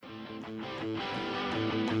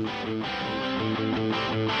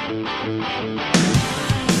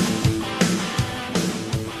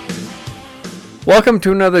Welcome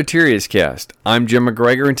to another Tirius Cast. I'm Jim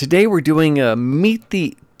McGregor, and today we're doing a Meet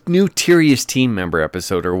the New Tirius Team Member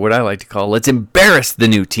episode, or what I like to call Let's Embarrass the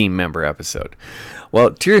New Team Member episode.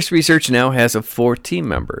 Well, Tirius Research now has a fourth team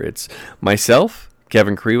member. It's myself,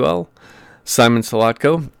 Kevin Crewell, Simon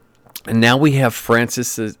Solotko, and now we have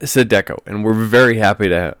Francis Sadeko, and we're very happy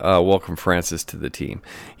to welcome Francis to the team.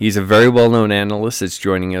 He's a very well-known analyst that's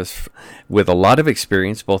joining us with a lot of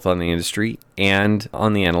experience both on the industry and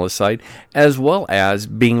on the analyst side, as well as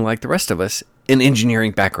being like the rest of us, an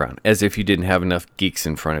engineering background, as if you didn't have enough geeks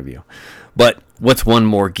in front of you. But what's one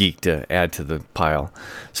more geek to add to the pile?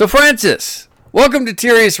 So Francis, welcome to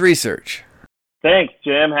Tirius Research. Thanks,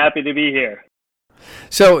 Jim. Happy to be here.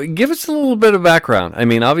 So give us a little bit of background. I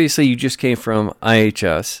mean, obviously you just came from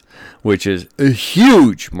IHS, which is a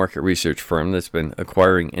huge market research firm that's been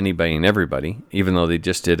acquiring anybody and everybody, even though they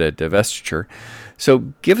just did a divestiture.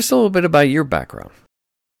 So give us a little bit about your background.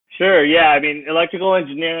 Sure, yeah. I mean, electrical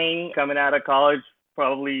engineering, coming out of college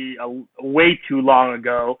probably way too long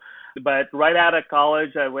ago. But right out of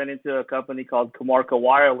college, I went into a company called Comarca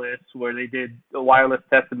Wireless, where they did wireless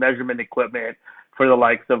test and measurement equipment for the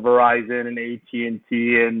likes of Verizon and AT&T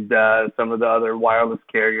and some of the other wireless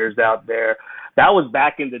carriers out there. That was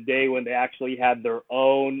back in the day when they actually had their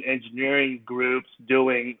own engineering groups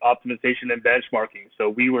doing optimization and benchmarking. So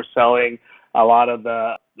we were selling a lot of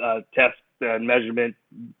the test and measurement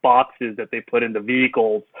boxes that they put into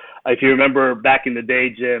vehicles. If you remember back in the day,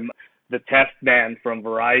 Jim, the test man from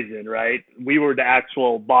Verizon, right? We were the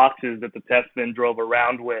actual boxes that the test man drove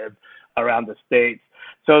around with around the States.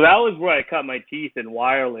 So that was where I cut my teeth in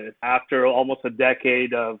wireless. After almost a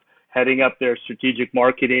decade of heading up their strategic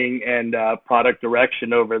marketing and product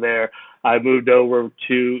direction over there, I moved over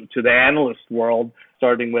to the analyst world,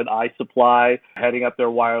 starting with iSupply, heading up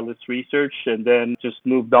their wireless research, and then just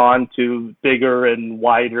moved on to bigger and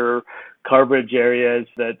wider coverage areas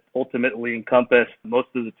that ultimately encompass most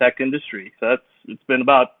of the tech industry. So it's been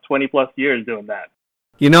about 20 plus years doing that.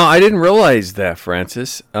 You know, I didn't realize that,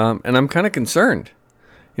 Francis, and I'm kind of concerned.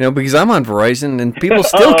 You know, because I'm on Verizon and people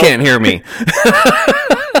still can't hear me.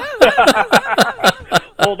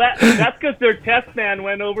 Well, that's because their test man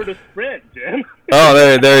went over to Sprint, Jim. Oh,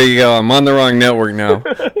 there you go. I'm on the wrong network now.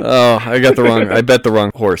 Oh, I bet the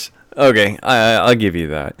wrong horse. Okay, I'll give you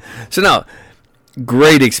that. So now,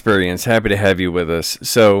 great experience. Happy to have you with us.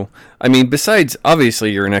 So, I mean, besides,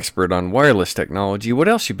 obviously, you're an expert on wireless technology. What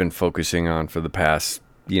else you been focusing on for the past,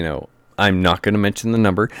 I'm not going to mention the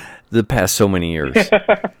number, the past so many years?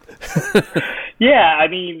 Yeah, I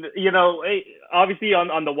mean, obviously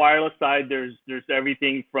on the wireless side, there's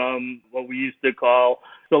everything from what we used to call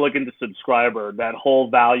silicon to subscriber, that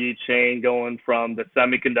whole value chain going from the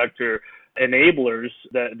semiconductor enablers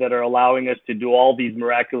that are allowing us to do all these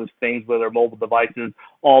miraculous things with our mobile devices,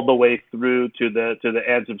 all the way through to the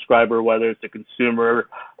end subscriber, whether it's a consumer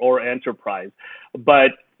or enterprise.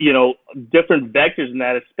 But different vectors in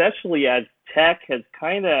that, especially as tech has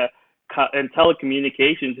and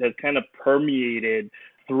telecommunications has kind of permeated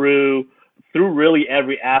through really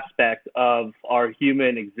every aspect of our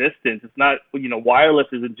human existence. It's not, wireless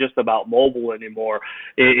isn't just about mobile anymore.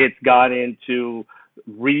 It's gone into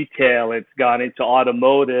retail, it's gone into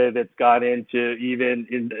automotive, it's gone into even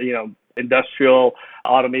industrial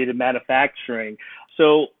automated manufacturing.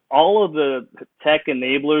 So all of the tech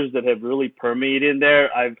enablers that have really permeated in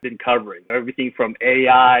there, I've been covering. Everything from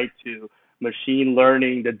AI to machine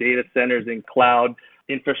learning, the data centers and cloud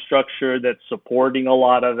infrastructure that's supporting a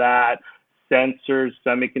lot of that, sensors,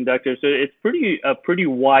 semiconductors. So it's a pretty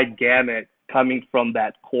wide gamut coming from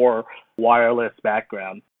that core wireless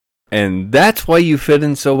background. And that's why you fit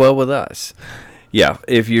in so well with us. Yeah,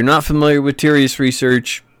 if you're not familiar with Tirius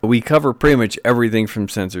Research, we cover pretty much everything from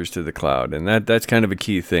sensors to the cloud, and that's kind of a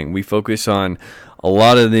key thing. We focus on a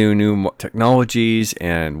lot of the new technologies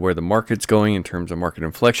and where the market's going in terms of market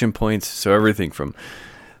inflection points. So everything from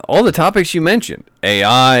all the topics you mentioned,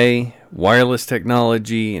 AI, wireless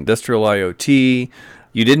technology, industrial IoT.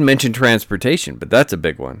 You didn't mention transportation, but that's a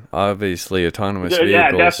big one. Obviously, autonomous vehicles.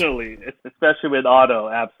 Yeah, definitely, especially with auto,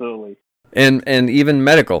 absolutely. And even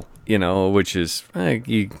medical, which is,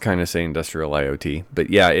 you kind of say industrial IoT. But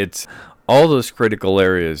yeah, it's all those critical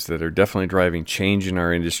areas that are definitely driving change in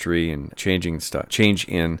our industry and change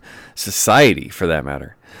in society, for that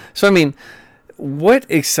matter. So, I mean, what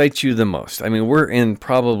excites you the most? I mean, we're in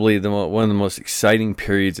probably one of the most exciting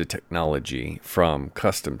periods of technology, from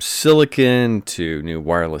custom silicon to new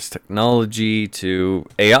wireless technology to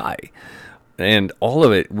AI. And all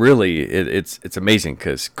of it really, it's amazing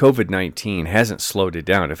because COVID-19 hasn't slowed it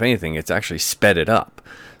down. If anything, it's actually sped it up.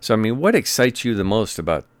 So, I mean, what excites you the most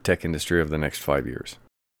about tech industry over the next 5 years?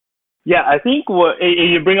 Yeah, I think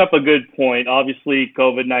you bring up a good point. Obviously,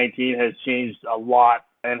 COVID-19 has changed a lot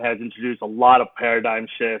and has introduced a lot of paradigm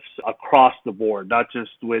shifts across the board, not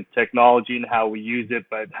just with technology and how we use it,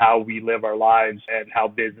 but how we live our lives and how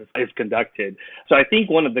business is conducted. So I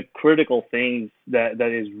think one of the critical things that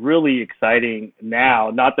is really exciting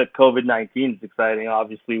now, not that COVID-19 is exciting,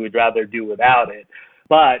 obviously we'd rather do without it,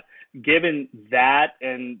 but given that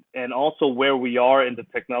and also where we are in the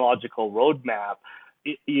technological roadmap,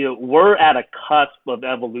 we're at a cusp of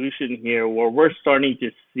evolution here where we're starting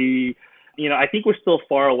to see, I think we're still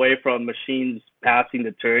far away from machines passing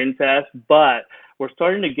the Turing test, but we're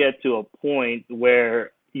starting to get to a point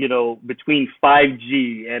where, between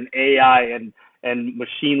 5G and AI and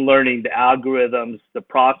machine learning, the algorithms, the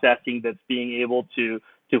processing that's being able to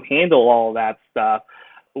handle all that stuff,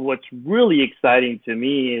 what's really exciting to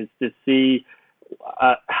me is to see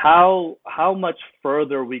how much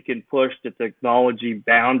further we can push the technology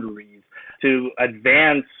boundaries to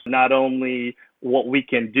advance not only what we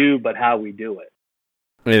can do, but how we do it.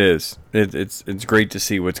 It is. It's great to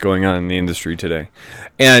see what's going on in the industry today.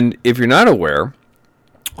 And if you're not aware,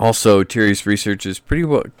 also Tirias Research is pretty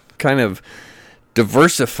well kind of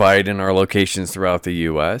diversified in our locations throughout the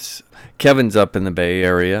U.S. Kevin's up in the Bay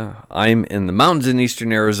Area. I'm in the mountains in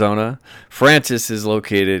eastern Arizona. Francis is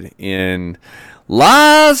located in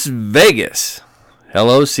Las Vegas.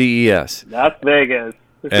 Hello, CES. Las Vegas.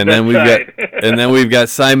 And then we've got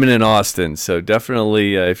Simon in Austin. So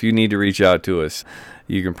definitely, if you need to reach out to us,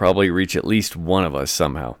 you can probably reach at least one of us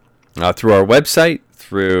somehow through our website,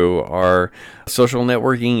 through our social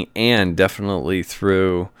networking, and definitely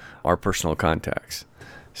through our personal contacts.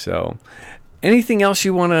 So, anything else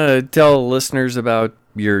you want to tell listeners about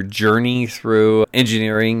your journey through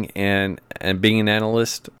engineering and being an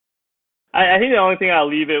analyst? I think the only thing I'll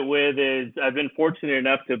leave it with is I've been fortunate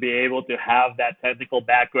enough to be able to have that technical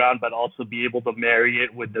background, but also be able to marry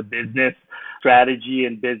it with the business strategy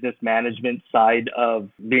and business management side of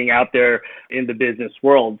being out there in the business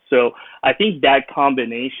world. So I think that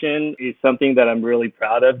combination is something that I'm really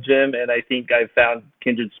proud of, Jim. And I think I've found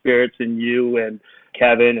kindred spirits in you and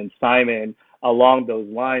Kevin and Simon along those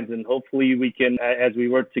lines. And hopefully we can, as we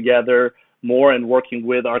work together more and working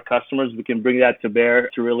with our customers, we can bring that to bear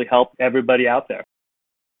to really help everybody out there.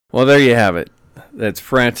 Well, there you have it. That's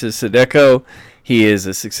Francis Sadeko. He is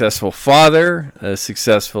a successful father, a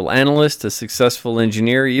successful analyst, a successful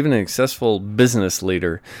engineer, even a successful business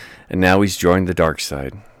leader. And now he's joined the dark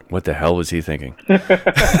side. What the hell was he thinking?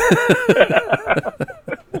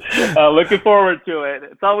 Looking forward to it.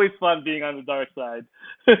 It's always fun being on the dark side.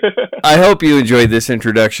 I hope you enjoyed this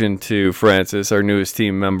introduction to Francis, our newest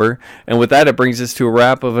team member. And with that, it brings us to a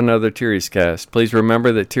wrap of another Tirias Cast. Please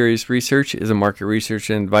remember that Tirias Research is a market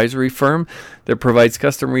research and advisory firm that provides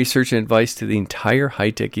custom research and advice to the entire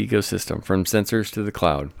high-tech ecosystem, from sensors to the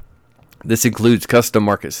cloud. This includes custom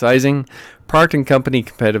market sizing, product and company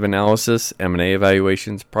competitive analysis, M&A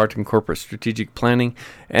evaluations, product and corporate strategic planning,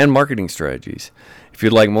 and marketing strategies. If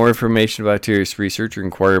you'd like more information about Tirias Research or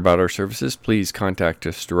inquire about our services, please contact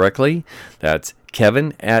us directly. That's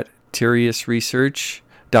Kevin at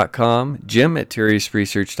TiriasResearch.com, Jim at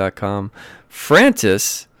TiriasResearch.com,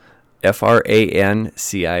 Francis,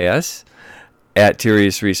 Francis, at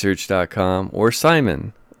TiriasResearch.com, or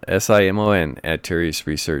Simon, Simon, at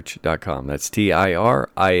TiriasResearch.com. That's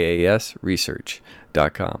TIRIAS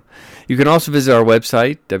Research.com. You can also visit our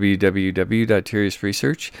website,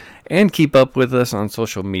 www.tiriasresearch, and keep up with us on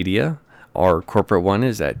social media. Our corporate one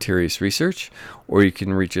is at Tirias Research, or you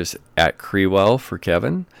can reach us at Crewell for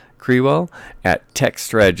Kevin, Crewell, at Tech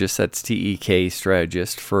Strategist, that's TEK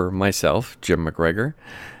Strategist for myself, Jim McGregor,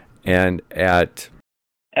 and at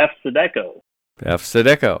F. Sadeko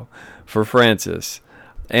for Francis.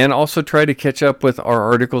 And also try to catch up with our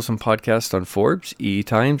articles and podcasts on Forbes, EE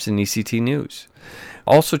Times, and ECT News.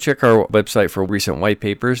 Also check our website for recent white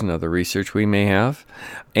papers and other research we may have,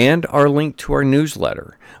 and our link to our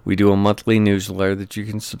newsletter. We do a monthly newsletter that you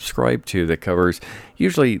can subscribe to that covers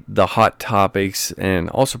usually the hot topics and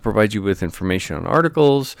also provides you with information on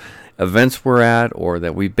articles, events we're at or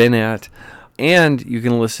that we've been at. And you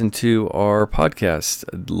can listen to our podcasts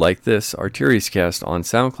like this, our Tirias Cast, on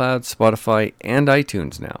SoundCloud, Spotify, and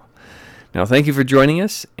iTunes now. Now, thank you for joining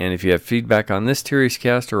us, and if you have feedback on this Tirias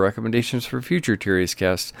Cast or recommendations for future Tirias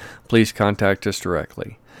Casts, please contact us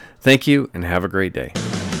directly. Thank you, and have a great day.